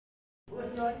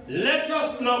Let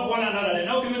us love one another. They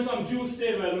now give me some juice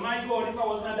statement. My God, if I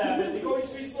was not diabetic, oh,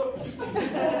 it's sweet so.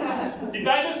 The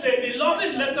Bible says,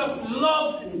 beloved, let us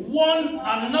love one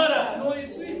another. No,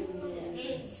 it's sweet.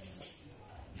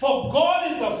 For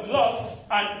God is of love,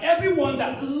 and everyone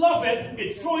that loveth,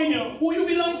 it's showing you who you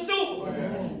belong to.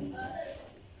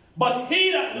 But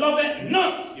he that loveth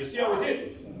not, you see how it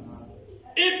is?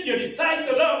 If you decide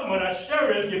to love Mother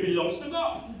Cheryl, you belongs to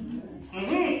God. A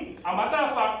matter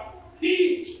of fact,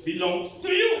 he belongs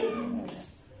to you.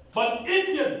 But if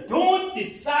you don't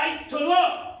decide to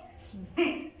love,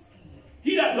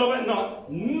 he that loveth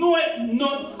not, knoweth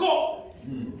not God.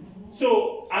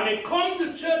 So, I may come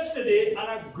to church today and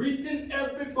I'm greeting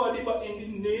everybody, but in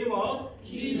the name of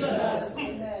Jesus.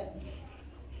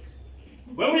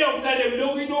 When we outside there, we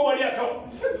don't greet nobody at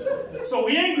all. So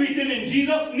we ain't greeting in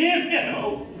Jesus' name, you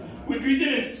know. We're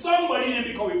greeting in somebody's name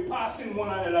because we're passing one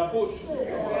another bush.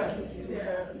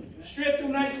 Straight too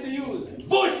nice to use.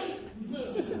 Bush!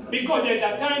 Because there's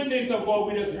a time, saints of God,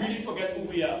 we just really forget who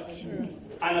we are.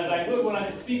 And as I heard one of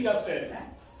the speakers said,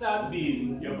 start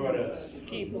being your brother's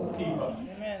keeper.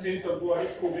 Saints of God,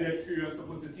 this COVID experience is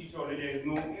supposed to teach all that there is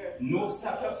no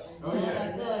status.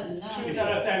 It's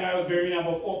at a time I was burying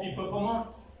about 4 people per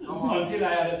month. Until I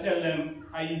had to tell them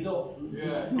I ease off.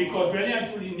 Because really and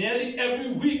truly, nearly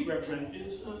every week, Reverend,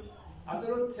 I said,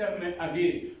 don't tell me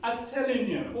again. I'm telling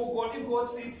you, oh God, if God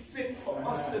sees fit for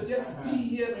us to just be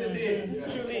here today,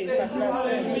 say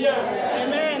hallelujah.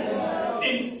 Amen.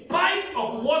 In spite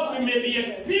of what we may be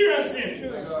experiencing,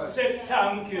 say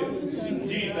thank you,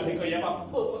 Jesus, because you have a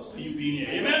purpose for you being here.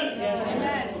 Amen?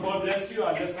 Yes. So God bless you.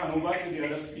 I'll just hand over to the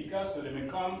other speakers so they may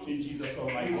come in Jesus'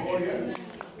 almighty name.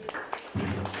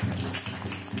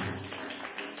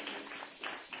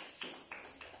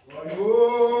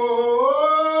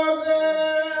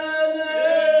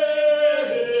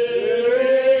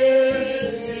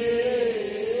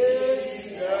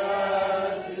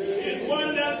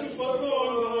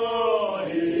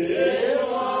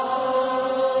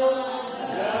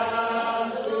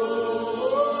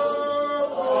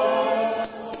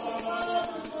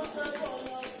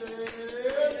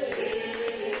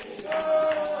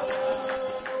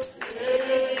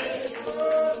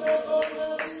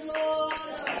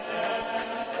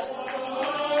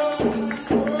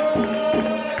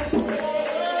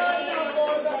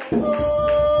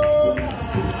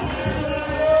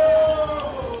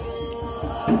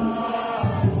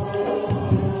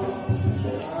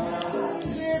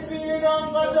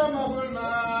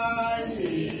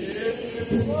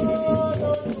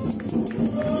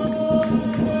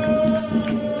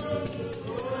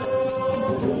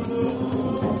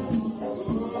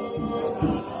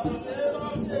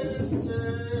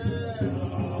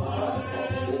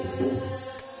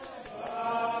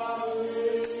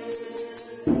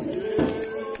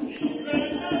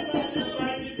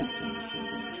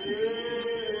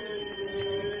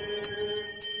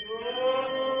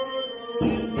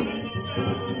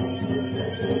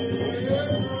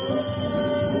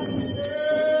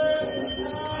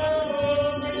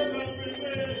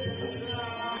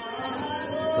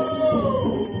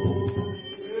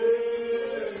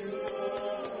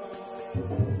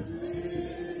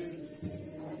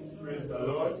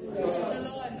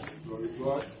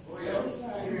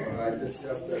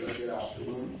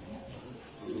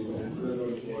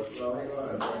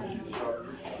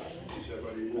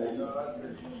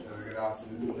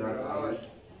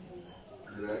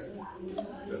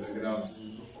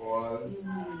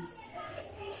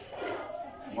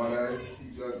 Mothers,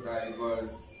 teachers,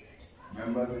 drivers,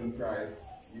 members in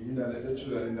Christ, even the little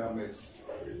children in the midst.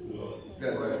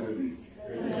 Bless everybody.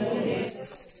 Praise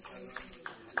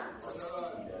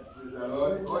the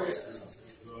Lord. Oh yes.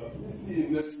 This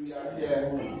evening we are here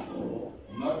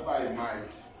not by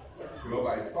might, nor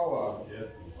by power,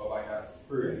 but by the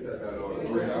Spirit, said the Lord.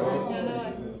 Praise the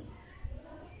Lord.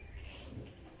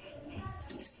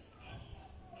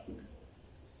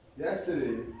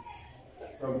 Yesterday,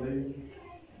 something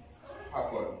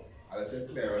happened. I'll take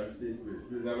Clarence take with.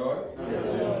 Praise the Lord.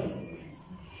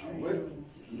 When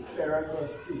Clarence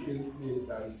was taking place,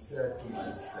 I said to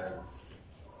myself,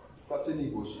 cut in the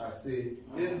bush, I say,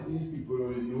 if these people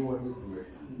only know what to do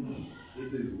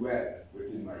it is well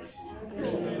within my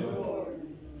soul.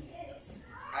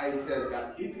 I said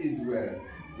that it is well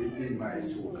within my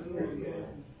soul.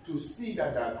 To see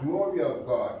that the glory of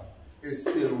God is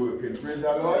still working. Praise the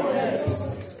Lord. That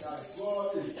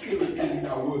God is still within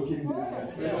the working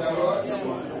business. Praise the Lord.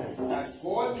 That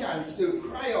God can still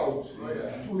cry out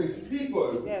to his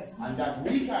people. And that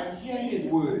we can hear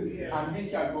his word and we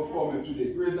can perform it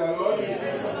today. Praise the Lord.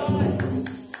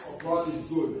 God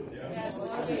is good. And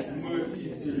His mercy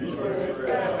is endureth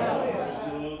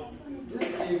forever.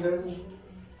 This evening,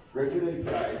 brethren in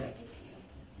Christ,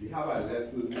 we have a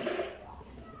lesson.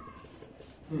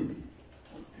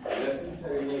 Lesson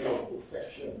telling you about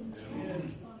perfection.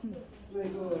 Very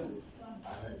good.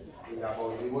 And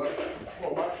about the word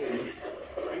former things,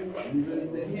 leaving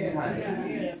things behind,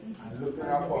 and looking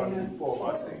upon the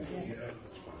former things.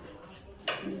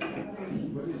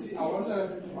 But you see, I want to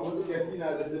get in a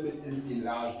little bit in the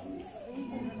last verse.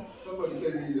 Somebody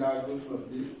can read the last verse of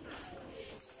this.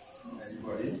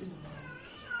 Anybody?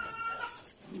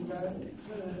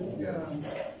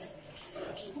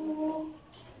 Who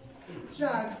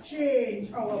shall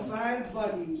change our vile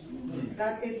body,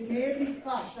 that it may be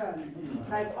fashioned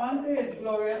like unto his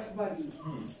glorious body,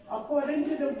 according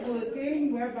to the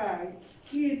working whereby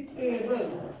he is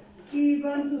able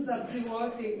even to subdue all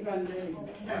things under him.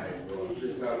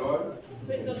 Praise the Lord.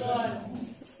 Praise the Lord.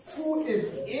 Who is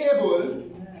able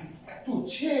to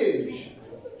change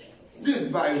this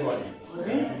vile body?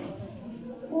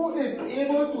 Who is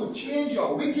able to change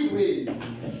your wicked ways?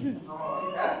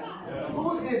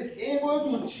 Who is able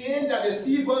to change the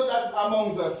deceivers that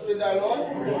amongst us? Praise the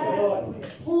Lord.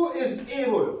 Who is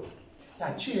able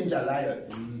to change a liar?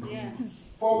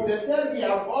 For they said we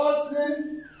have all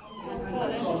sinned.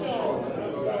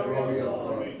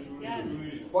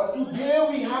 But today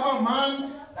we have a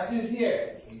man that is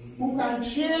here who can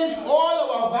change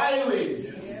all our vile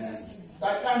ways,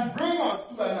 that can bring us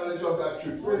to the knowledge of that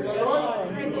truth. Praise the Lord.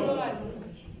 Praise the Lord.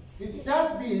 With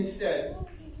that being said,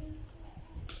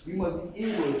 we must be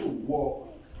able to walk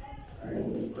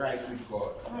right with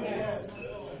God.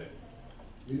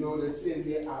 You know, they say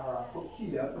we are a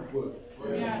peculiar people.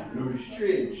 You know, we're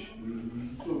strange.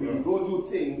 So we don't do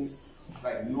things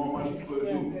like normal people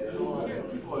do,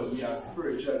 because we are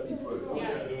spiritual people.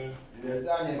 You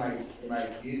understand? You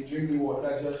might drink the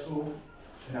water just so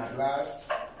in a glass,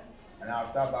 and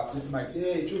after baptism, might say,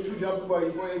 hey, you jump before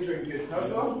you drink it.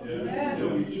 That's all? So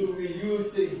we use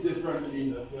things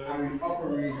differently and we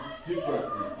operate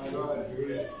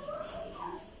differently.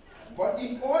 But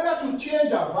in order to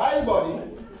change our vile body,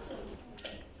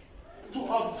 to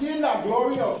obtain the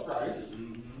glory of Christ,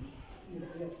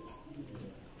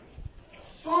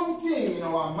 something in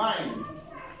our mind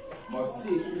must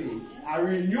take place, a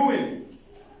renewing.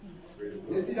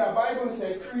 You see, the Bible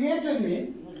says, create in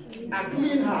me a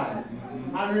clean hands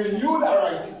and renew the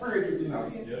right spirit within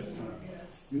us.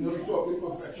 You know, we talk with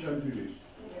perfection today.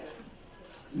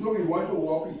 You know, we want to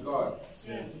walk with God.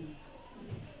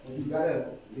 But we gotta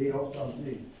lay off some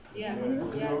things. You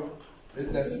know,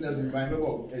 that's it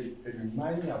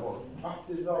reminds me about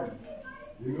baptism.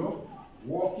 You know,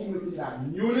 walking within that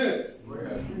newness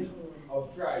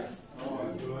of Christ.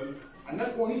 And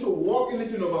not only to walk in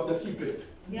it, you know, but to keep it.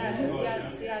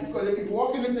 Because if you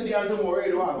walk in it today and tomorrow,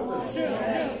 you don't have it.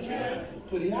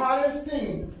 So the hardest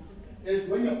thing is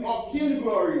when you obtain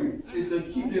glory, is to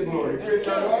keep the glory. Praise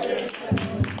the Lord.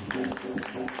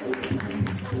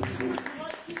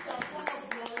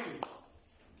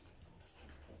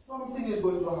 Something is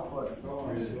going to happen.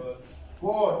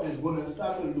 God is going to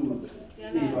start to lose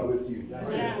favor with you.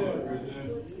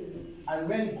 And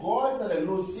when God starts to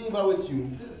lose favor with you,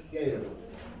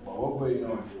 what's going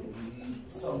on?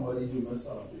 Somebody doing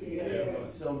something.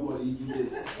 Somebody do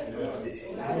this. I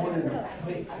want to know.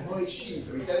 I know it's sheep. So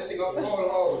we got to take off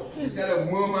all out. We got to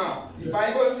murmur. The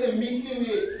Bible says meekly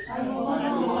wait. So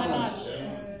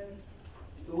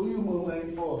what are you murmuring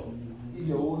for? It's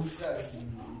your own self.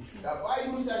 The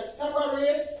Bible says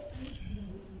separate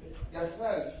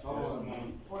yourself.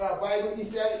 For the Bible, he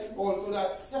said also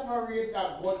that separate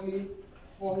that godly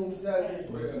for himself.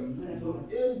 So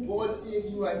if God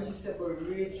takes you and he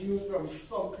separates you from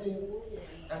something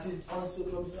that is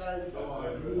uncircumcised,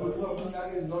 or something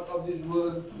that is not of this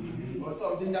world, or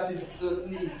something that is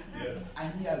earthly,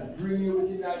 and he will bring you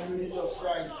within that unity of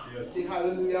Christ. Say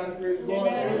hallelujah and praise God.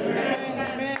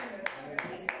 Amen.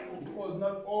 Because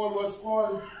not all was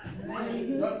called,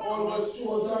 not all was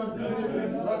chosen,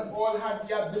 not all had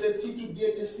the ability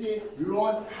today to say,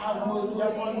 Lord, have mercy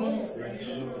upon me.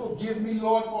 Forgive me,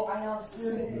 Lord, for I have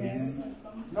sinned.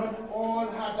 Not all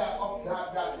had that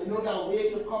way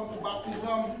to come to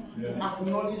baptism,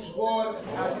 acknowledge God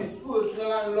as his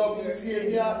personal and loving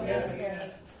Savior.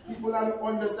 People have to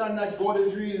understand that God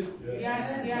is real.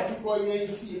 People here you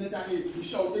see it and you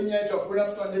shout in here, you put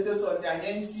up Sunday to Sunday and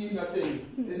then you see nothing.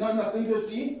 There's not nothing to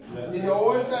see. There's your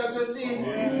own self to see.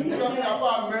 You don't have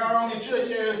a mirror around the church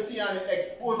here you see and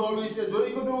expose all these things. What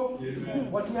do you do?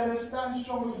 But you have to stand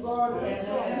strong with God.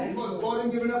 Because God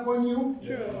ain't giving up on you.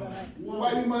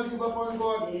 Why we must give up on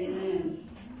God?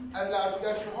 And last week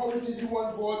I said, how did you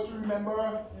want God to remember?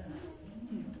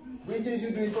 What did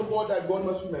you do for God that God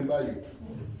must remember you?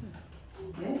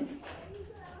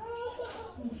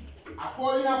 I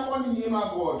call upon the name of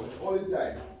God all the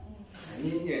time. And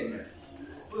he hear me.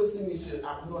 First thing we should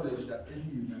acknowledge that he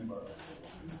remembers us.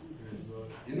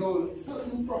 You know,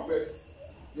 certain prophets,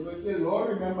 they will say, Lord,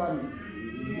 remember me.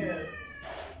 Yes.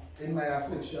 In my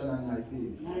affliction and my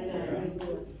pain.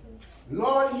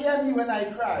 Lord, hear me when I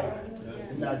cry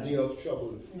in that day of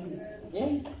trouble.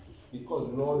 Because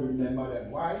Lord, remember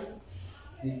them. Why?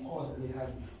 Because they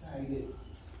have decided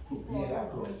to bear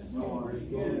that cross.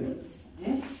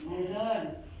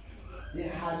 They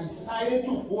had decided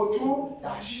to go through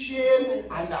that shame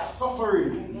and that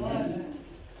suffering.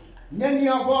 Many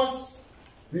of us,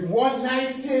 we want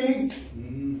nice things,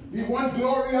 we want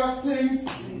glorious things,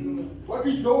 but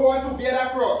we don't want to bear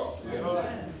that cross.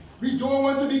 We don't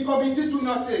want to be committed to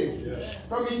nothing.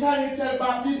 From the time you tell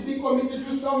Baptists be committed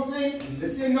to something, they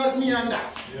say not me and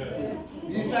that.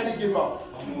 They decide to give up.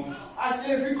 I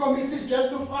say if we committed just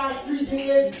to fast 3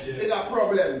 days, it's a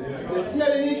problem. They're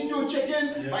smelling this stew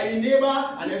chicken by the neighbor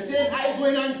and they're saying I go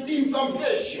in and steam some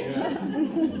fish.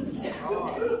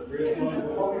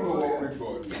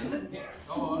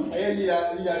 I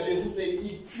hear Jesus say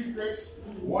eat 3 grapes,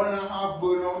 1.5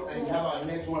 burn out, and you have a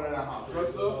next 1.5. Right,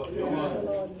 sir?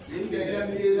 In them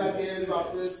days at the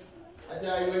Baptist, I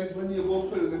went when you go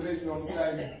pilgrimage long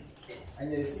time,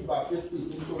 and you see Baptist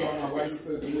eating so long and why you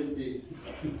pilgrimage day.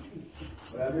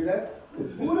 What I mean that?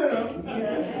 It's food enough.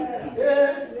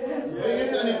 Yeah.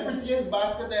 It's the prettiest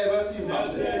basket I ever seen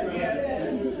Baptist.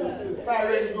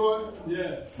 Fried gold,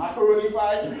 macaroni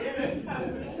pie,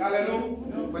 callaloo,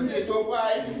 potato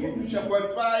pie, shepherd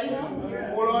pie,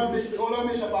 all on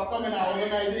Bishop are coming out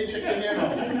when I chicken here now.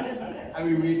 And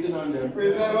we're waiting on them.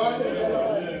 Praise the Lord.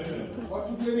 But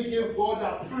today we give God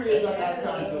a praise and a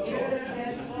thanks.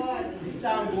 We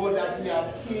thank God that we have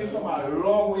came from a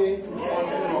long way on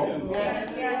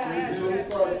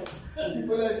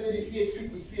people that say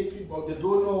the faith, but they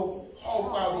don't know how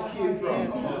far we came from.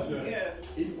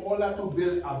 In order to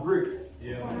build a brick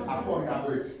upon a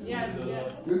brick.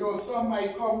 You know, some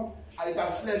might come and it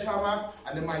a sledgehammer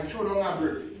and they might throw down a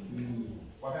brick.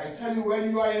 But I tell you, when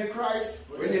you are in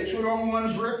Christ, when they throw down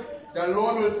 1 brick, the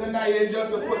Lord will send our angels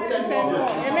to put 10 more.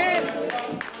 Amen.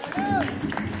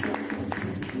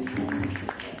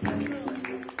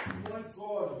 Want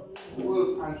God to work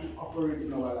and to operate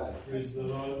in our life. Praise the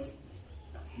Lord.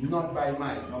 Not by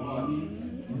might,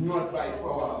 not by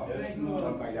power,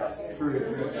 not by the Spirit.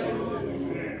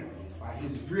 By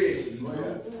His grace,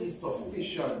 is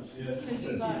sufficient to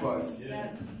keep us.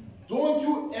 Don't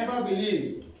you ever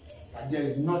believe that there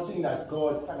is nothing that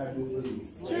God cannot do for you.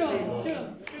 Sure.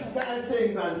 Kind of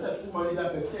things and testimony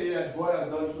that they tell you that God has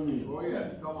done for me. Oh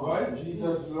yes, come on. Right?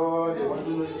 Jesus, Lord, they want to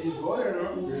know He's God, you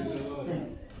know.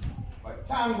 But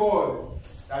thank God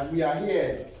that we are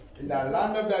here in the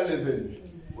land of the living,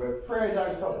 where prayers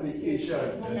and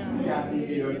supplications can be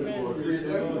made unto God.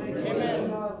 Amen.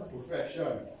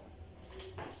 Perfection.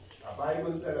 The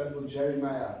Bible tells us to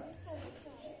Jeremiah,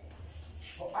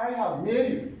 for I have made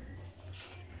you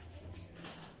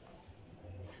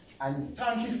and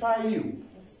sanctify you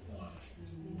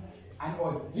and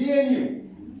ordain you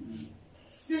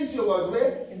since you was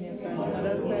where?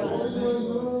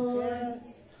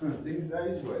 Yes. Things are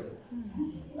His way.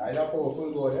 That's a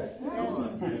powerful God, eh?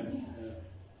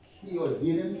 He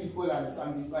ordained people and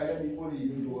sanctified them before they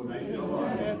even go on.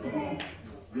 Yes.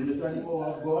 You understand the power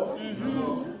of God?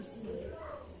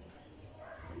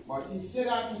 But He said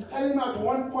that He told him at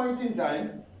one point in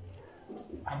time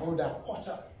about that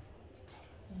potter.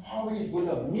 How He's going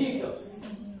to make us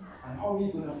and how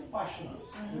He's going to fashion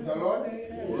us. With the Lord?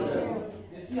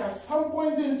 You see, at some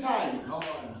point in time,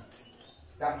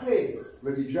 that clay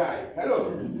will be dry.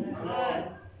 Hello?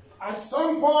 At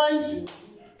some point,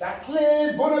 that clay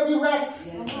is going to be wet.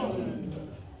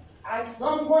 At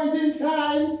some point in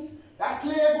time, that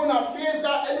clay is going to face the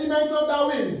elements of the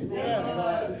wind.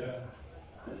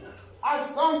 At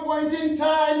some point in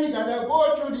time, you got to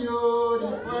go through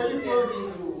the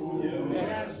furnace.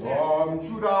 Some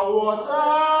through the water,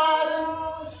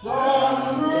 some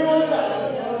through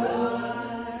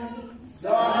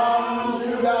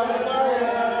the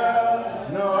fire,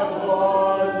 not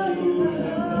one through the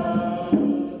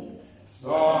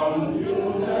some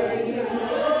through the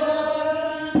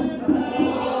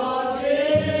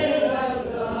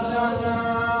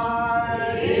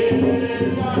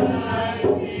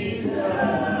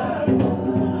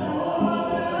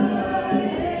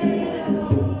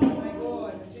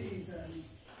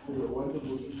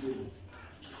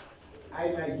I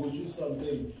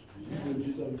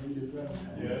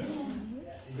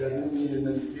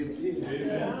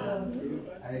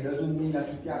mean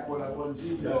that we can't call upon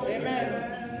Jesus.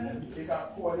 Amen. We can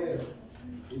call him.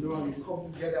 You know, when we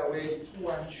come together where it's 2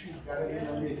 and 3 gathered in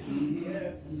the midst,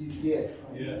 he's there.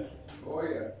 Yeah. Oh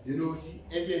yeah. You know,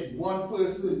 if it's one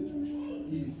person,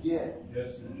 he's there.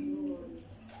 Yes.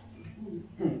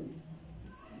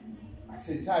 I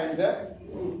said time there.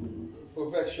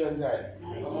 Perfection time.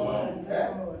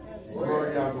 Yeah? Glory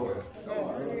to God.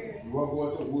 You want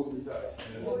God to work with us.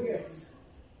 Yes.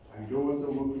 And you don't want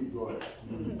to work with God.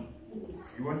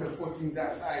 You want to put things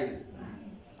aside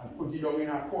and put it down in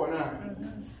a corner.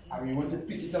 And you want to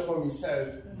pick it up on yourself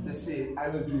to say, I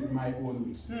will do it my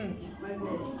own way.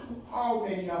 How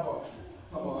many of us,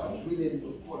 come on, willing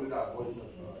to follow that voice of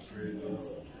God?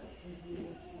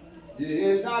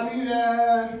 Yes, I'm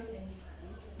here.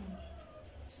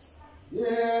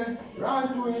 Yeah,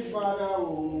 run to his father.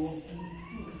 Oh.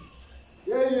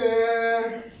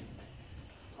 Yeah.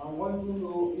 I want to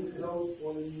know his love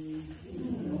for you.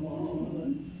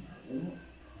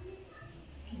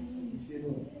 He said,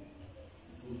 no.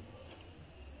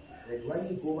 Like when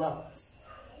you go back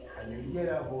and you hear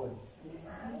that voice,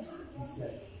 he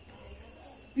said,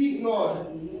 speak, Lord,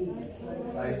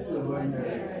 thy servant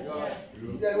heareth.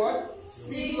 He said what?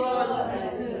 Speak, Lord.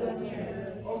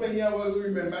 How many of us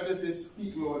remember to say,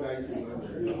 speak, Lord, thy servant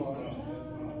heareth?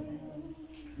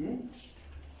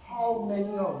 How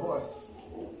many of us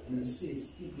will say,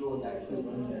 speak, Lord, thy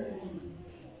servant heareth?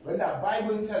 When the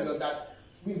Bible tells us that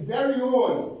we very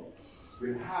own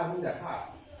will have in the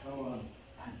heart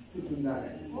and still in that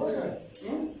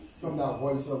from the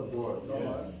voice of God.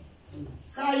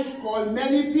 Christ called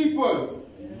many people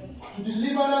to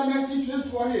deliver the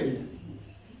messages for him.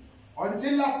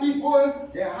 Until the people,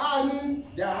 they hardened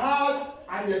their heart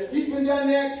and they stiffened their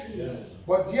neck.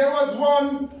 But there was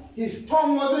one, his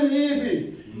tongue wasn't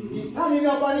easy. He's standing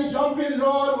up and he's jumping,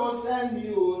 Lord, oh send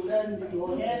me, oh send me,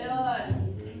 oh send me. Lord.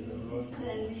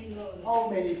 Send me, Lord. How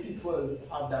many people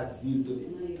have that zeal today?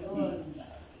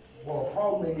 Well,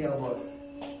 how many of us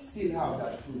still have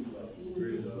that first love?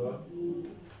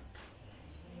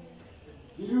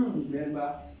 Do you remember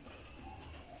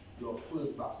your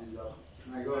first baptism?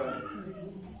 My God.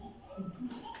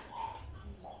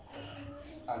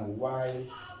 And why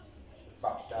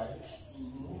baptize?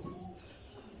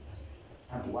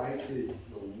 And why is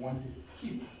you want to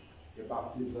keep the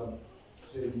baptism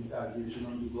serving salvation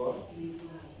unto God?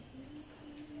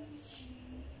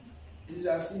 It is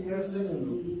a serious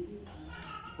thing,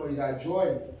 but it is a joy.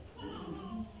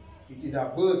 It is a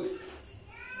birth.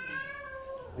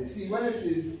 You see, when it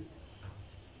is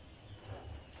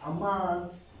a man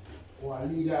or a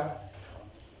leader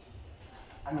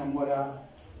and a mother,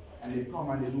 and they come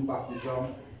and they do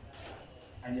baptism,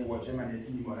 and you watch them and they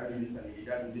see the mother do this and the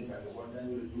leader do this and the one time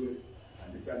will do it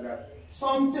and this and that.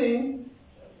 Something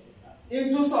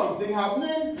into something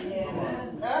happening.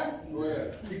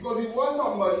 Because it was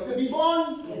somebody to be born.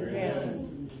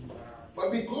 But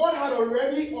because God had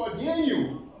already ordained you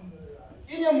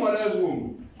in your mother's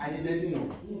womb and you didn't know.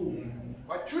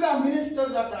 But through the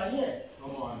ministers that are here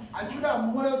and through the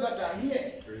mothers that are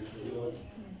here,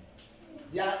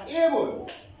 they are able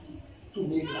to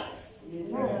make life.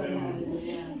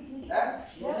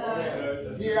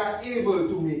 They are able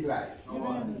to make life.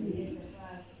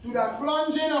 To the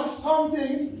plunging of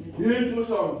something into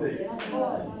something.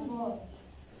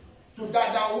 To that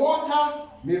the water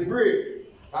may break,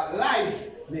 that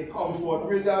life may come forth.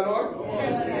 Praise the Lord.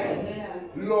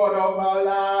 Lord of our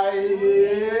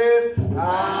life and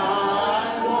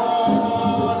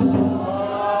Lord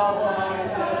of our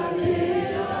salvation.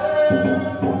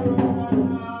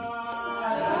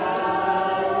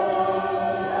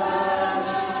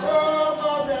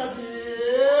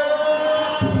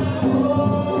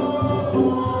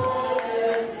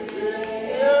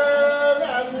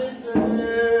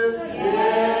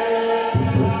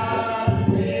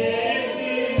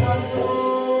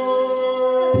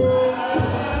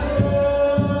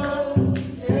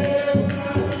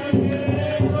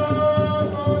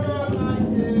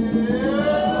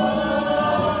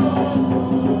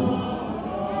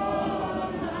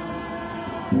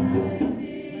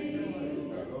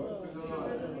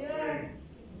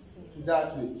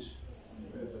 That which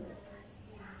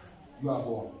you are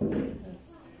born.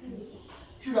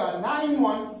 Through the 9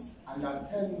 months and the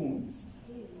 10 moons,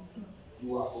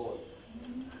 you are born.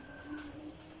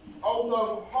 Out of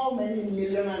how many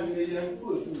million and million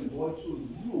persons God chose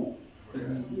you to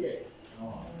be here?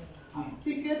 A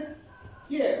ticket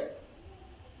here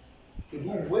to do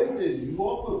what is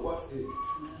your purpose is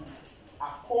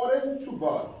according to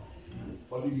God,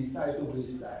 but you decide to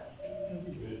waste time.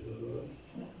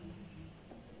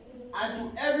 And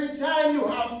to every time you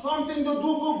have something to do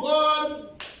for God,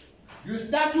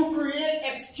 that to create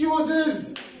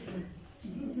excuses.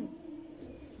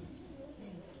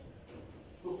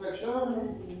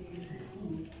 Perfection.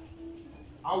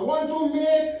 I want to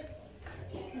make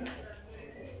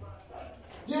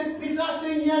this piece of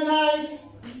thing here nice,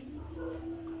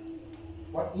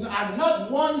 but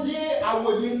not one day I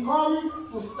will come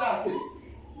to start it.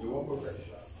 You want perfection.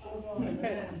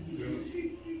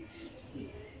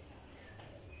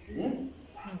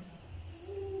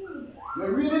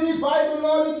 You're reading the Bible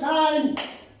all the time.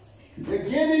 You're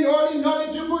gaining all the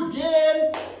knowledge you could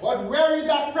gain, but where is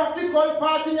that practical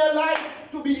part in your life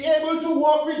to be able to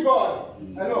walk with God?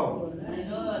 Hello?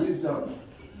 Wisdom.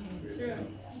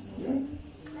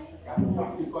 That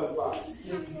practical part.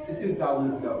 It is that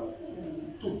wisdom.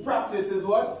 To practice is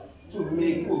what? To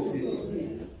make perfect.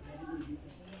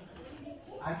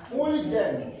 And only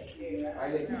then, I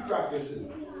keep practicing,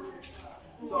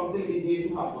 something begins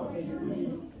to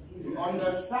happen. The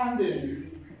understanding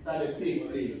that it takes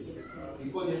place.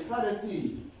 Because you start to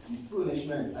see the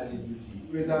furnishment and the beauty.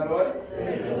 Praise the Lord.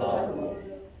 Praise the Lord.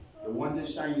 You want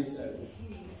to shine yourself.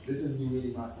 This is the way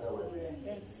the master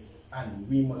works. And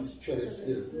we must tread it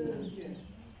still.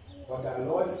 But the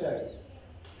Lord said,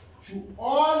 through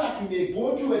all that you may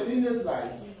go through it in this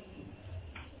life,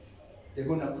 they're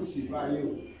going to crucify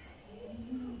you.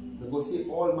 They're going to say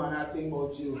all manner of things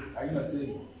about you. Are you not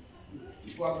saying?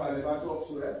 People can never talk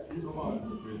so that. Come on.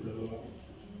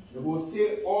 They're going to say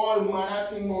all manner of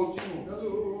things about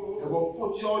you. They're going to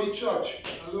put you out of the church.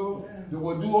 They're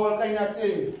going to do all kinds of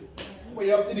things. Put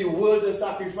you up to the world to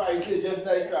sacrifice it just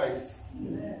like Christ.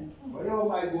 But oh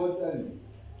my God, tell me.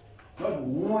 Not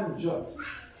one jot.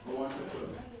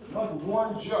 Not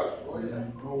one jot.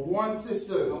 Not one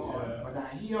tissel. But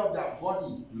I hear of that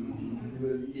body. You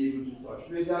will be able to touch.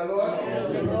 Praise the Lord.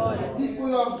 The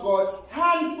people of God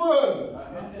stand firm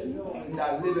in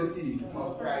that liberty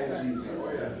of Christ Jesus.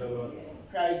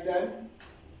 Christ said,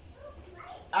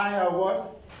 I have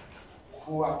what?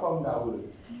 Overcome that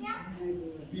world.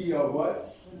 Be of what?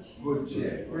 Good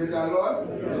cheer. Praise the Lord.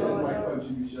 This is my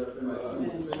contribution to my life.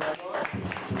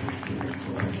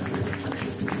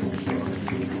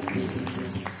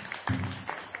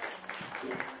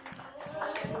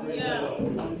 Praise the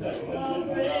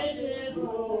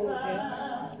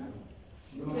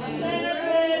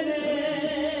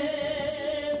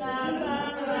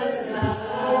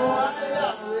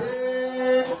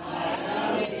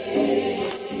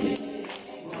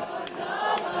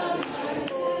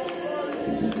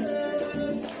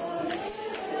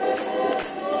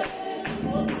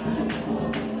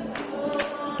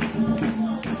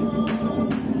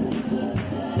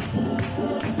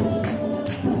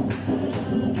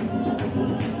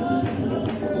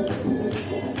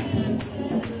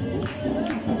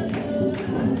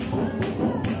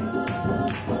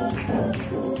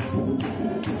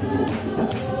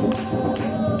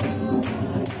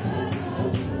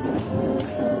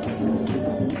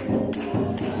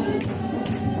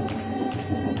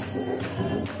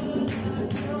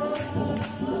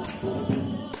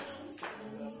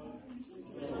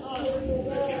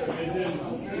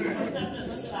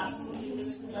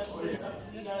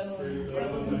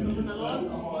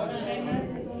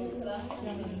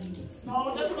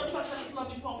Now, just going to touch on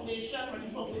the foundation, when the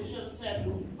foundation said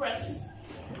press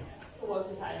towards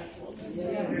the higher court.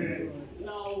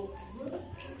 Now,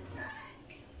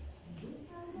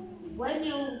 when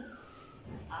you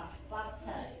are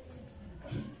baptized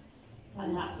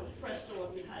and you have to press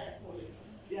towards the higher calling,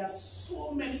 there are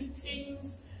so many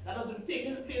things that are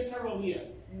taking place around here.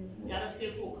 You have to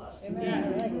stay focused.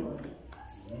 Amen.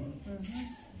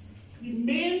 The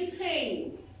main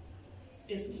thing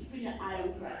is keeping your eye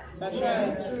on Christ. That's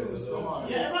right.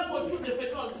 You ever go through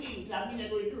difficulties? I mean, you're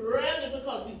going through real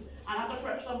difficulties and have to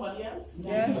prep somebody else?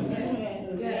 Yes.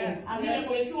 I mean, you're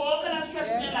going through all kinds of stress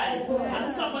in your life and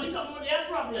somebody comes with their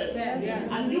problem.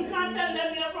 And you can't tell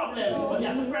them your problem, but you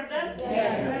have to prep them?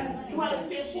 Yes. You want to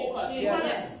stay focused. You want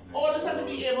to all the time to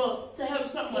be able to help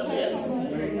somebody else.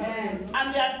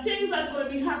 And there are things that are going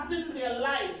to be happening in their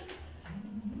life.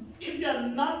 If you're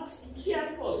not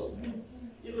careful,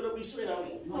 you're going to be swayed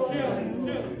away.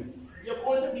 You're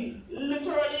going to be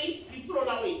literally be thrown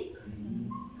away.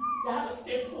 You have to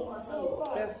stay focused on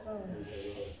God.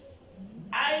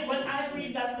 When I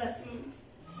read that lesson,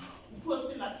 the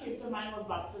first thing that came to mind was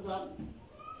baptism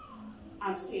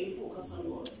and staying focused on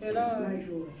God.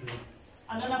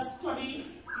 And then I studied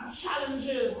the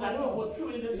challenges that we go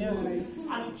through in this world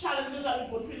and the challenges that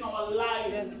we go through in our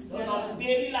lives, in our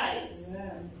daily lives.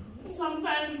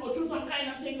 Sometimes we go through some kind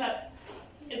of thing that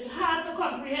it's hard to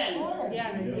comprehend.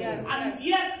 And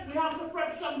yet we have to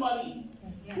prep somebody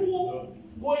who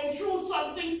going through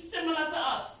something similar to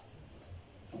us.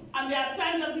 And there are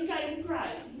times that we can't even cry.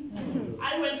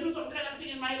 I went through some kind of thing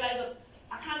in my life that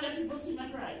I can't let people see me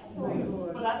cry.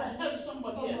 But I have to help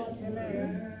somebody else.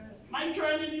 My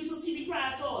children didn't used to see me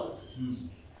cry at all.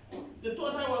 They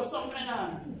thought I was some kind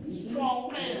of strong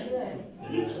player.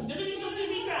 They didn't used to see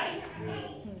me cry.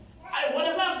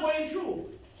 Whatever I'm going through,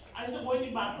 I used to go in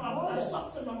the bathroom, I put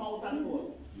socks in my mouth and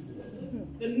go.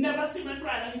 They never see me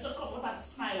cry. I used to come up and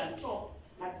smile and talk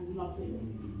like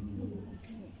nothing.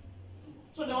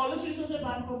 So they always used to say,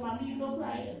 Mommy, you don't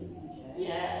cry.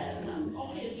 Yes,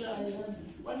 okay, so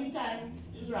when the time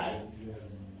is right.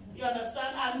 You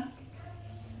understand? And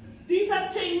these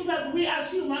are things that we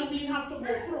as human beings have to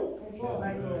go through.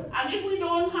 And if we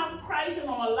don't have Christ in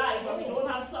our life, or we don't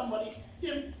have somebody,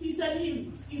 he said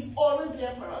he's always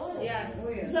there for us. Yes.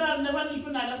 He said, I'll never leave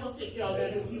you, neither forsake you, I'll be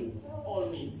with you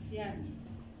always. Yes.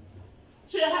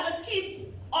 So you have to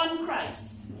keep on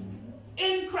Christ,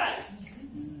 in Christ.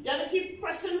 You have to keep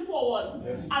pressing forward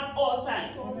at all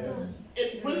times.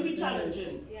 It will be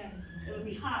challenging. Yes. It will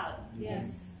be hard.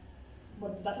 Yes.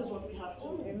 But that is what we have to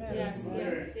do. Amen. Yes.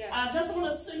 Yes. Yes. And I just want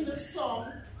to sing this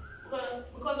song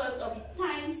because of the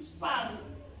time span.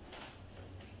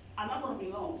 I'm not going to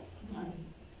be long.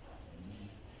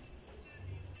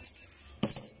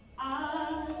 I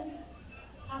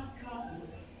have come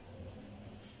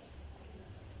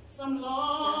some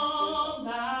long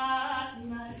dark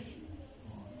nights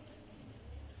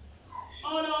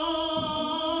on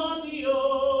the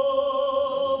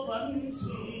open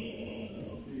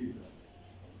sea.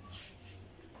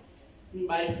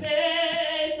 By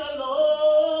faith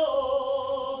alone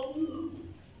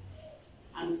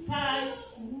and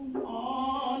sights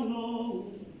unknown,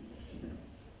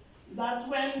 that's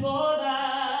when God's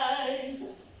eyes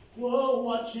were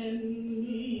watching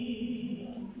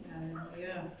me.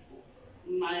 Yeah.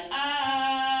 My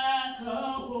anchor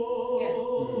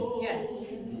hold. Yeah.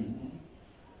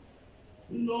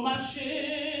 No, my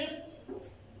ship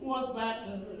was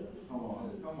battered.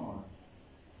 Come on.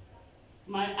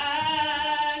 My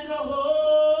anchor hold,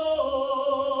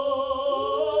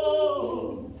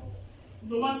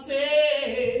 though my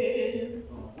sail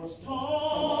was torn.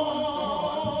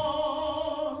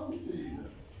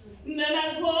 Then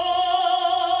I fall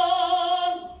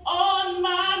on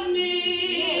my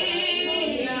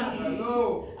knees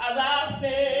as I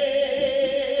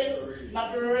face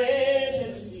not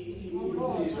raging sea.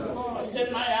 I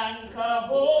set my anchor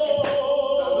hold.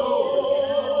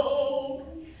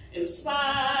 In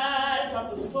spite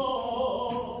of the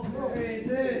storm.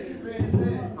 Praise it.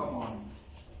 Come on.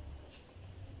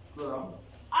 Girl.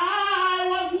 I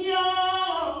was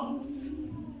young,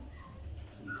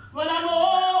 but I'm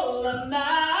older now.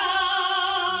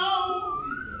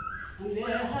 And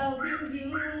there have been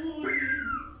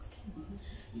beauties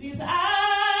these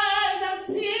eyes have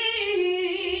seen.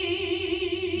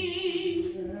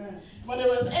 But it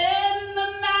was in the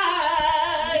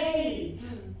night.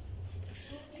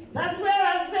 That's where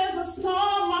I faced the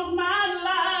storm of my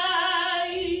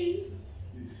life.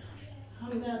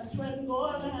 And that's when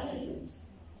God's eyes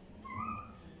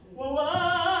were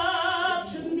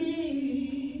watching me.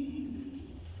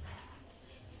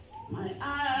 My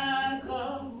anchor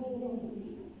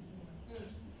hold,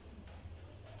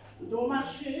 though my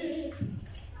ship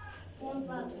was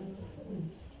battered.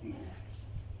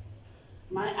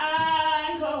 My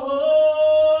anchor hold,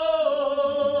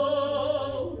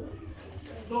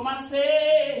 though my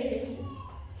sail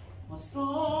was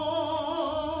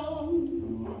torn.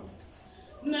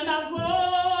 Then I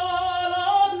fall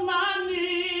on my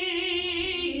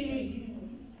knees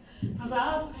as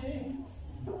I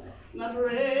face that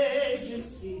raging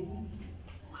sea.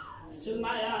 Still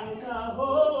my anchor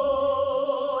hold,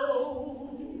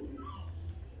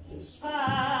 in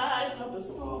spite of the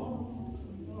storm.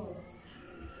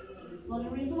 But the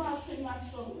reason why I sing that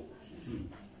song,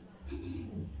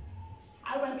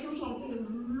 I went through something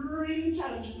really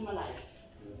challenging in my life.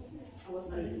 I was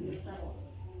telling you this time.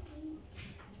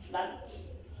 That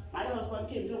my husband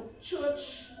came to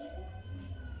church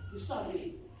this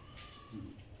Sunday.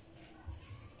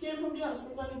 Came from the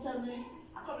hospital and he told me,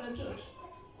 I'm coming to church.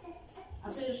 I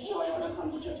said, you sure you want to come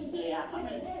to church? He said, yeah, I'm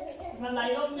coming. If I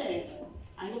lie down there,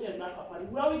 I will get back up.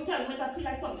 And when we tell me, I feel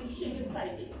like something shakes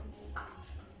inside me.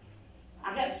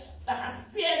 I get like a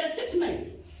fear that's hit me.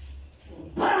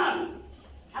 Bam!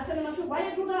 I tell him, I said, why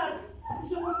you do that? He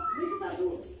said, what did I do?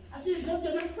 I said, it's just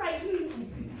going to frighten me.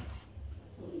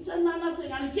 He said, no,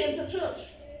 nothing. And he came to church.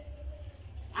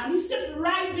 And he sat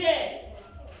right there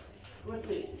with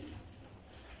me.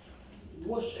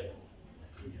 Worship.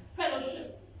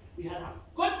 Fellowship. We had a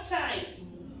good time.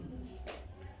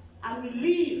 And we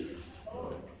leave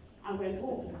and went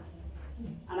home.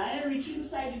 And I ain't reaching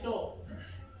inside the door.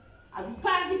 And we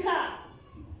parked the car.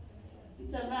 He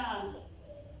said, man,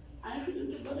 I ain't feeling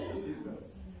good today.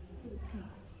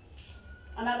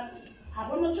 And I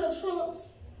have on my church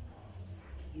clothes.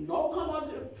 You don't come out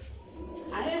there.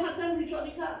 I ain't had time to reach out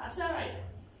the car. I said, all right.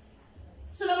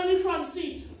 Sit down in the front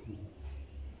seat.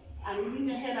 And lean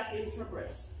your head against my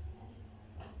breast.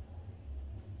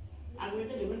 And we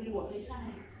tell him when you walk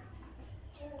inside.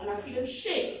 And I feel him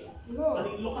shake. And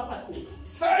he look up at me.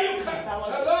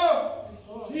 Hello!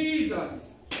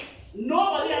 Jesus!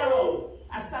 Nobody around.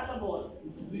 I sat aboard.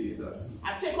 Jesus.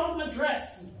 I take off my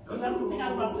dress. Because I don't think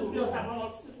I'm about to do it. I'm going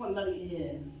to stiff under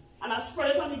it. And I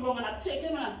spread it on the ground and I take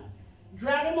him and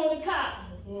drag him on the car.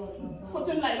 Put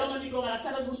him like down on the ground and I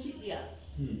said, go sit here.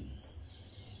 And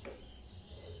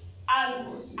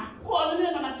I call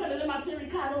him and I tell him, I say,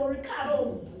 Ricardo,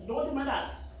 don't do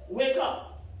that. Wake up.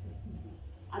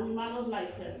 And the man was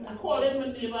like this. I called him my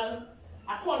neighbors.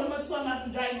 I called him my son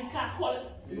to drive the car. I called him.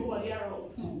 Nobody around.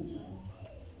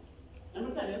 Let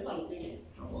me tell you something.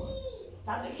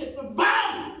 That they hit me,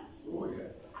 BAM!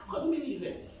 I couldn't believe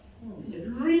it.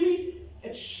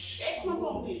 It shook my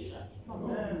foundation.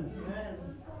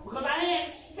 Because I ain't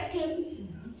expecting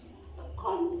to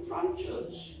come from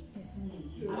church.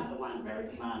 And I have one very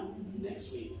man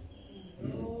next week.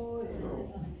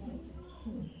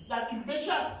 That the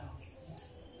bishop,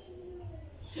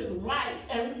 his wife,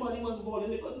 everybody was born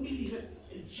and they couldn't believe it.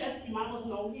 It's just the man was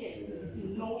no here.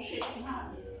 No shaking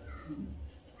hand.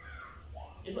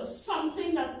 It was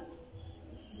something that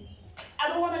I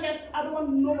don't want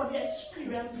nobody to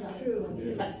experience that.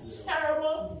 It's a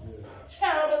terrible,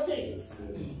 terrible thing.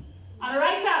 And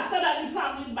right after that, the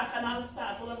family back and I'll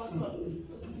start all of a sudden.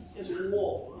 It's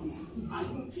war. And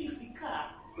who thief the car?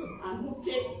 And who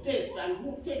take this? And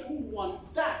who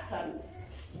want that? And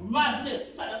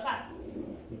madness, that.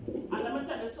 And let me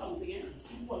tell you something, it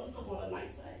wasn't about on my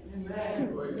side.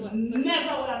 Never would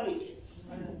I make it.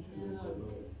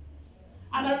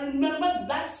 And I remember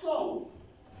that song,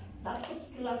 that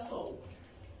particular song.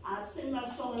 I had sing that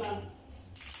song in a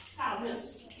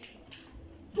harvest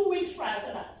 2 weeks prior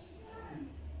to that.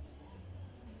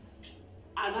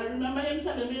 And I remember him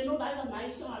telling me, no, that's a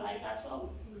nice song, I like that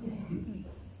song.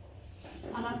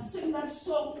 And I sing that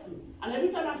song, and every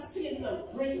time I sing it, I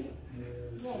bring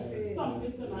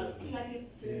something to me, I feel like it.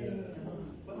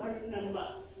 But I remember,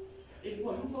 it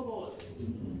wasn't for God.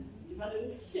 If I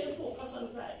didn't stay focused on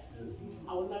Christ,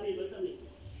 I would not be able to make it.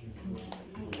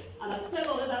 And I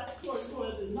tell all of that story, so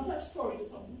it's not a story, it's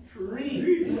something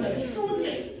real. It's a true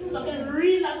thing. Something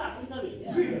real that happened to me.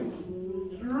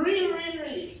 Real.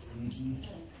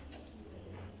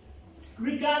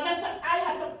 Regardless that I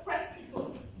had to prep people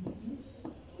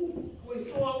who went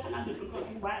through all kind of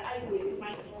difficulty while I waited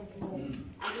my time.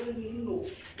 I didn't even know.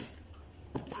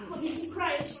 I couldn't even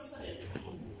cry in front of them.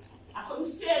 I couldn't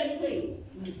say anything.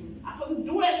 I couldn't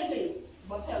do anything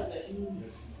but tell them.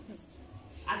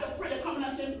 I could pray, they come in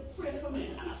and say, pray for me,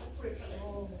 and I could pray for them.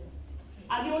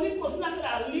 And the only person I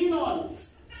could lean on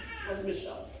was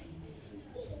Bishop.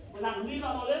 When I lean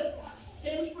on all them,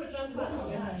 same spiritual battle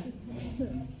behind.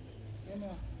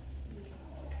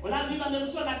 When I lean on them,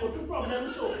 so I go through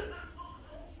problems, so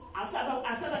I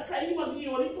started crying. He must be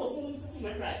the only person who listens to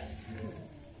my cry.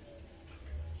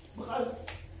 Because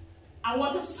I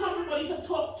wanted somebody to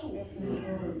talk to.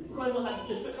 Because it was a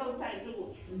difficult time to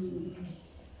go.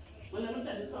 When I look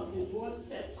at this company, God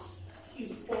said,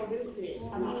 He's always there.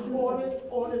 And I've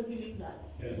always believed that.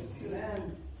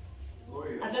 Amen.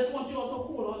 I just want you all to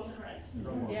hold on to Christ.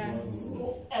 Don't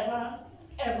ever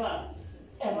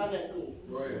let go.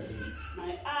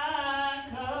 My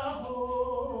anchor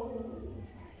hold.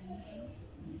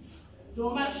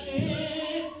 Though my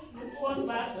ship was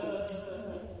battered,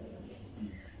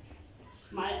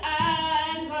 my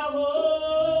anchor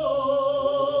hold.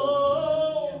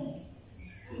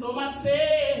 Though my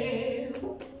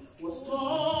sail was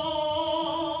torn,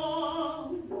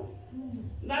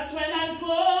 that's when I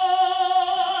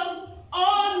fall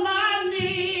on my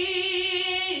knees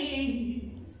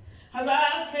as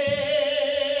I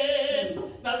face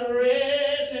the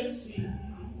raging sea.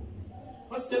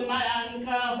 But still my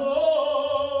anchor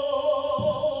holds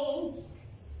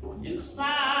in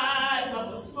spite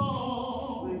of the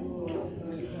storm.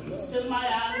 Still my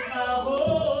anchor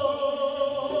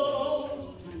holds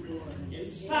in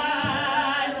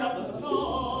spite of the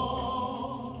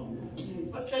storm.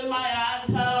 But still my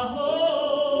anchor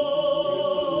holds.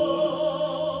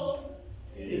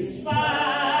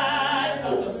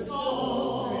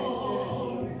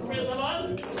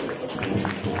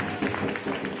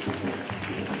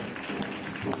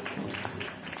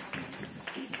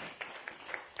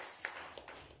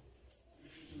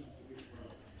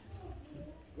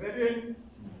 Brethren,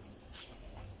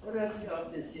 what else you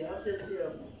have this year? I'm just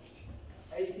here.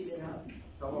 I feel happy.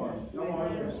 Come on. Come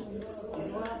on. You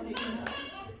know I'm feeling happy.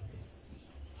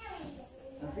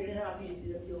 I'm feeling happy to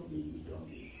see that you're busy.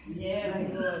 Yeah, my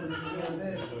God.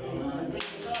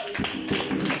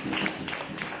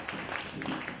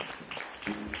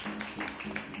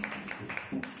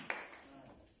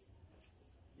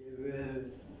 You will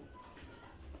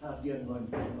have your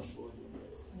anointing upon you.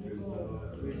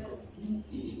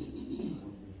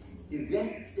 You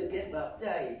went to get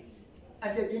baptized,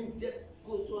 and you didn't just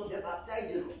go to get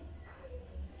baptized.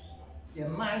 Your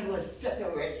mind was set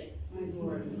already.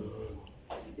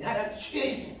 You had a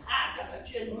changed heart and a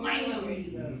changed mind already.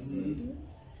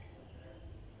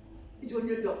 It's when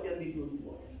your doctor made you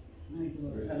work.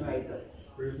 And right up.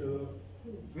 Praise the Lord.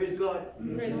 Praise God.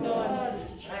 Praise God.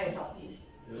 I'm happy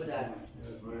for that.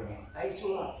 I'm so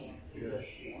happy.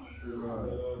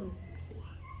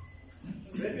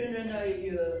 Brethren, when I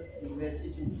hear the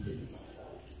message and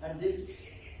this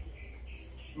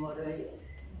mother here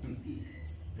speak,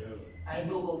 I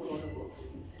know what God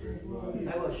about it.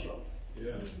 I was shocked.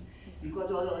 Because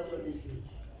all of us is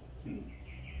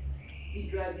he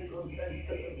tried to come and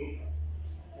tell the book.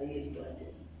 I get it on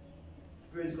it.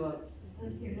 Praise God.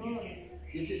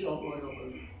 This is all God over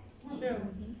you.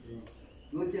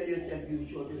 Don't tell yourself you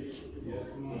short of it.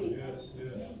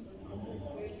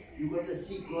 You got to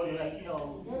seek God right now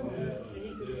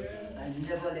and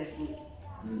never let go.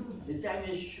 The time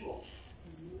is short.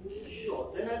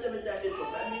 Short. Then not the time is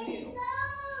short. I mean, you know,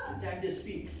 the time to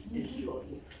speak is short.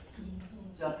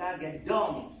 So I can't get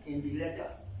down in the letter.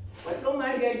 But don't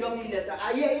mind get down in the letter.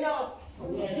 I hear enough.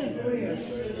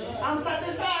 I'm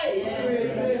satisfied.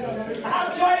 I have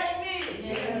joy in me.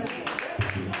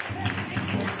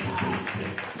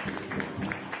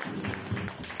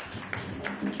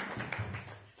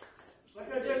 But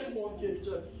I just wanted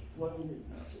to 1 minute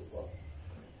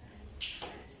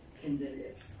in the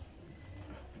letter.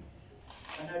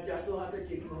 And I just don't have to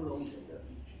take no long letter.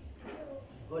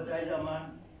 But I am a man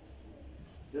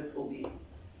that obey.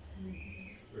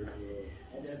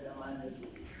 And that's a man that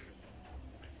obey.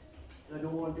 So I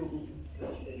don't want to go to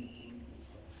anything.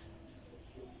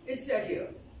 It said here,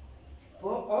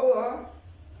 for our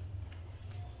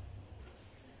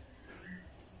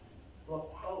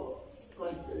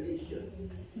consolation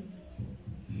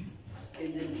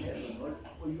is in heaven, or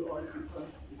for you all to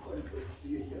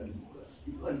consolation,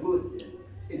 you can go there,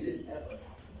 is in heaven.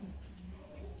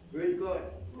 Praise God.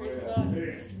 Praise God.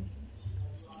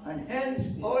 And hence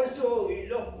also we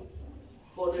look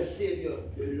for the Savior,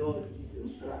 the Lord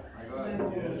Jesus Christ.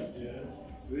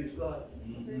 Praise God.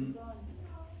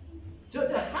 So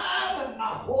to have a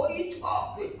holy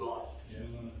talk with God,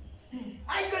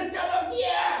 I can stand up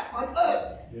here on earth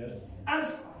and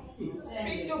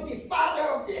speak to the Father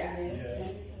up there.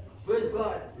 Praise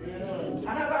God. And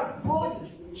have a good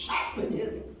chat with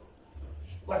Him.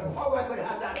 But how I could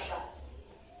have that chat?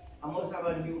 I must have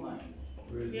a new mind.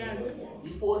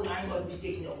 The old mind must be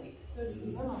taken away.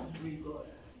 Praise God.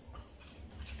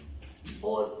 The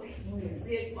old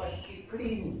faith must be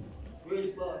clean.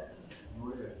 Praise God.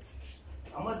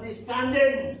 I must be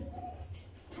standing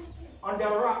on the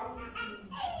rock.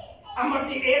 I must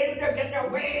be able to get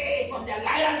away from the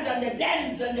lions and the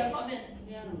dens and the famine.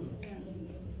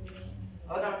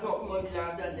 I'm not talking about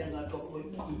lions and them, I'm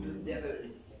talking about evil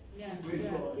devils. Praise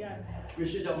God.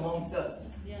 Which is amongst us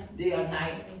day and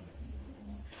night.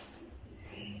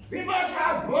 We must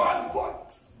have broad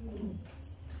foot.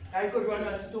 I could run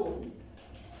a stone.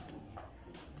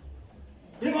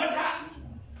 We must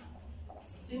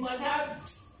have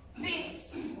feet,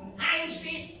 hinds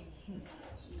feet,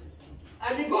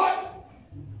 and the goat,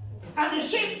 and the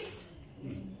sheep.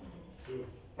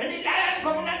 When the lions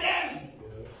come at them,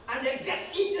 and they get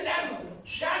into them,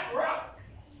 sharp rock,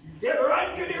 they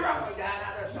run to the rock, and they are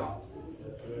not stop.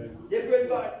 They praise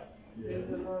God.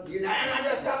 The lion had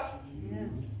to stop,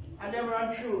 and they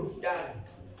run through that.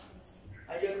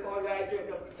 And they call right to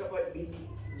the beach.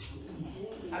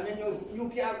 And then you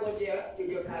can't go there with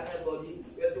your carnal body.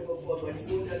 You have to go forward. When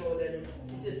you go and all that,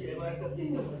 just say, "I come to the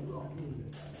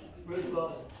praise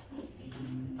God."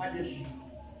 And the sheep.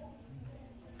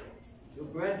 So,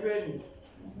 brethren,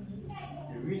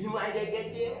 the reason why they get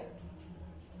there,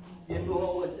 you know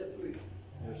how was the free.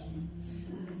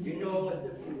 You know how was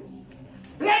the free.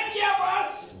 Plenty of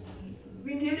us,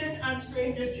 we didn't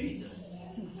answer to Jesus.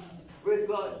 Praise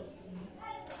God.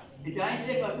 Did I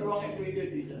say God wrong and pray to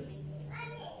Jesus?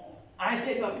 I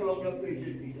say God wrong and pray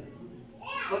to Jesus.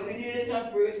 But we did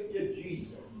not pray to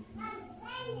Jesus.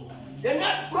 They're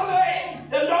not following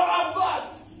the law of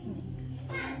God.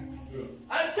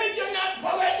 And since you're not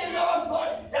following the law of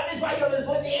God,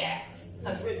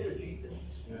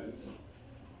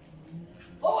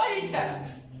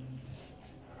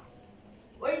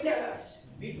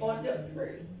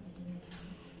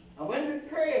 And when we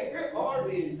pray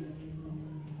always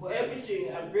for everything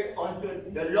and pray unto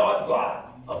the Lord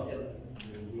God of heaven.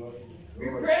 We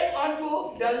pray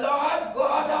unto the Lord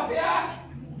God of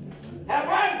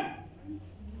heaven.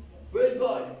 Praise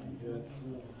God.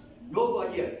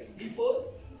 Nobody else. He first,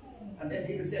 and then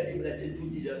he will say, "Be blessed to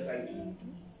Jesus Christ."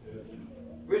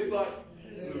 Praise God.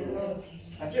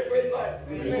 I say, praise God.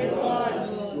 Praise God.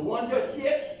 You want your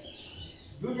shit?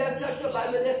 You just touch your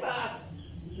Bible and fast.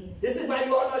 This is why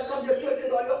you always come to church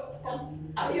and all your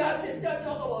come. And you ask sister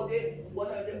talk about it. One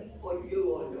of them for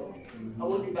you or no. I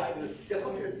want the Bible. They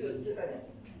come to church.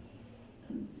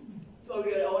 So I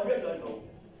want them to know.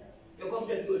 You come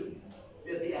to church.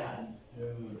 They'll be a hand.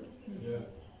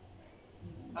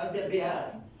 And they'll be a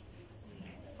hand.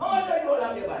 How much are you all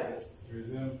have your Bible?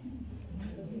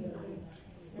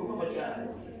 You come to your hand.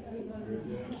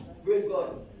 Praise God.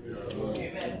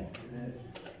 Amen.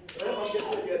 When I come to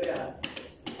church, they'll be a hand.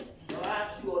 Now I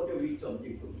ask you all to read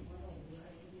something to me.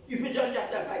 If you John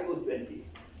chapter 5 verse 20,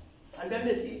 and then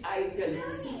they see, I tell you the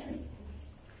truth.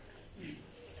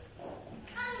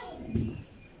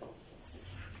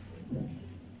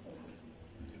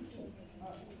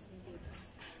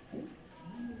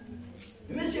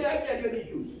 Let me see, I tell you the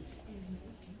truth.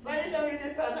 By the time you read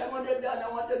it fast, I want it done. I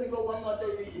want to give you one more to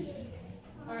read it.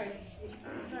 All right.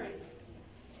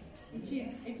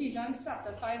 Ephesians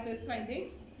chapter 5 verse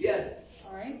 20. Yes.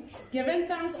 All right. Giving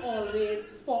thanks always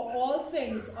for all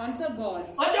things unto God.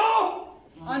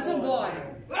 Unto God.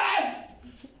 Yes.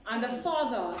 And the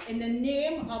Father in the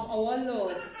name of our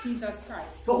Lord Jesus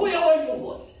Christ. So who you going to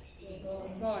go?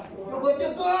 God. You're going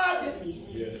to God.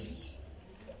 Yes.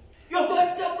 You're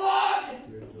going to God.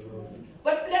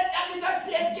 But let that not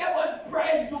say there was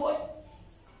pride to it.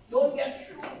 Don't get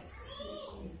through.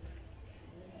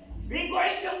 We're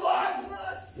going to God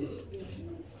first.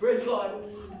 Praise God.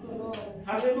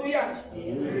 Hallelujah.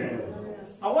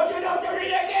 I want you now to read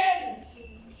again.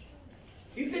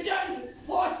 Ephesians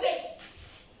 4:6.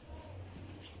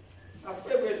 A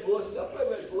favorite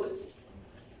verse.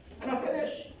 And I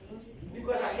finish.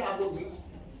 Because I can't go read.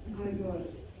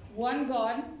 One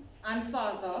God and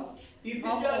Father.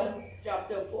 Ephesians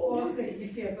chapter 4. 4:6. Be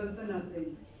careful for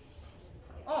nothing.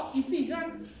 Oh,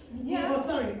 Ephesians. Yeah. Oh,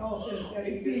 sorry. Oh,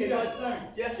 okay. Ephesians. Sorry.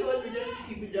 Just so we just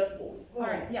Ephesians 4. All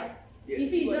right. Yes. Yes.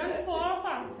 Ephesians 4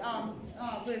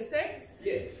 verse 6.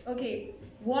 Yes. Okay.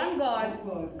 One God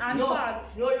and Father.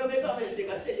 No, you make a mistake.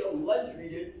 I said you was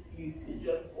reading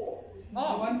Ephesians 4.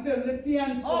 Oh. One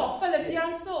Philippians 4. Oh,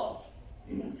 Philippians 4.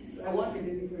 I want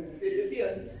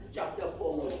Philippians chapter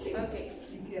 4 verse 6. Okay.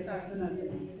 Be careful for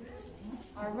nothing.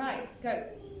 All right. Good.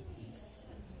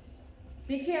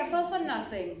 Be careful for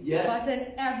nothing, yes, but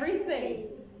in everything,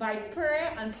 by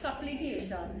prayer and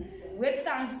supplication, with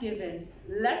thanksgiving,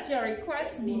 let your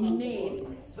requests be made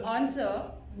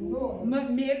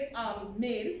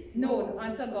known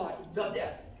unto God. Stop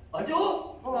there. Unto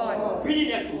God. Read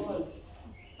the next one.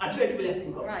 That's where the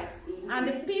blessing comes. Right. And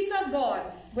the peace of God,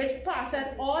 which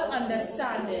passeth all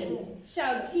understanding,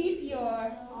 shall keep your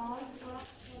heart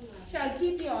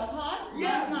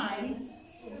and mind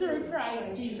through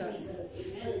Christ Jesus.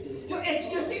 So it's,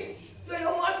 you see, so you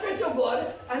want pray to God,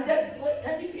 and then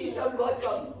when the peace of God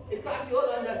comes, it passes your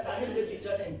understanding the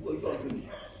vision and goes on.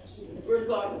 Praise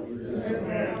God.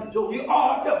 So we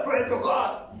ought to pray to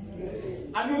God.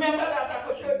 And remember that I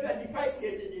could show 25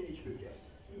 places in the scripture.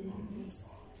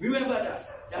 Remember that.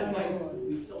 That's why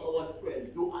we some of us pray,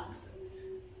 do answer.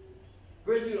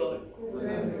 Praise the Lord.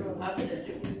 I finish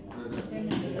it.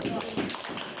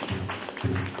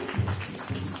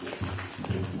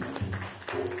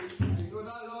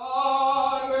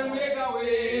 Lord will make a way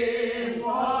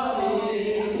for me.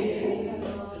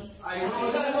 I know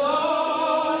the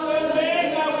Lord will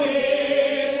make a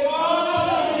way for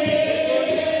me.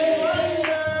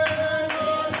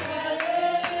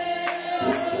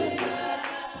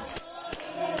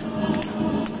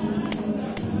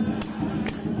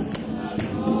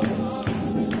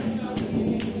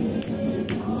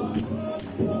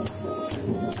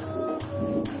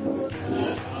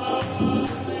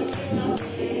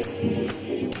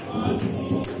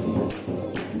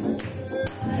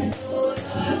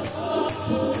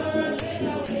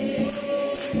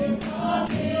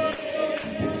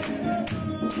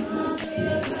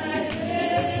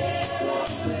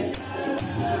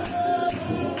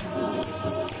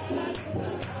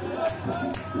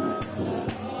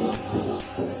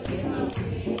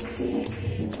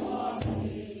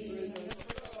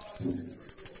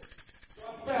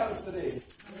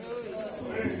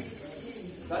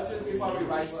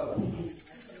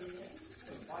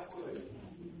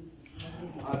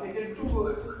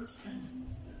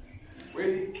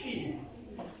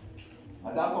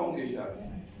 at that foundation.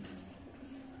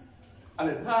 And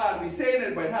it's hard, we're saying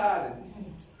it, but it's hard.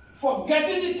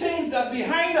 Forgetting the things that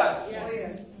behind us.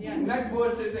 Yes. Yes. Next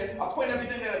verse says, upon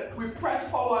everything that we press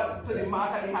forward to the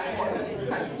mark and the high point.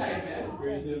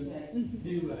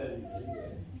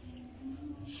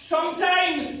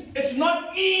 Sometimes it's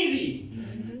not easy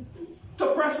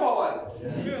to press forward.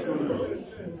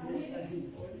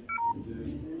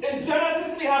 In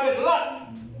Genesis we have a lot.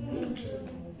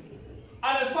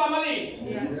 And his family.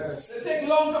 Yes. They take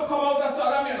long to come out of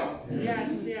Sodom, you know.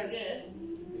 Yes. Yes.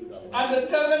 And they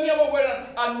tell them,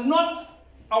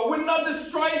 I will not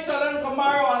destroy Sodom and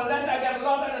Gomorrah unless I get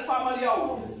Lot and his family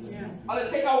out. Yeah. And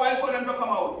it take a while for them to come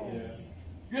out. Yeah.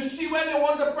 You see, when they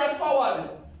want to press forward,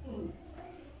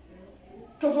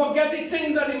 to forget the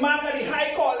things that the mark and the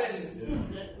high calling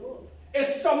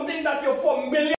is something that you're familiar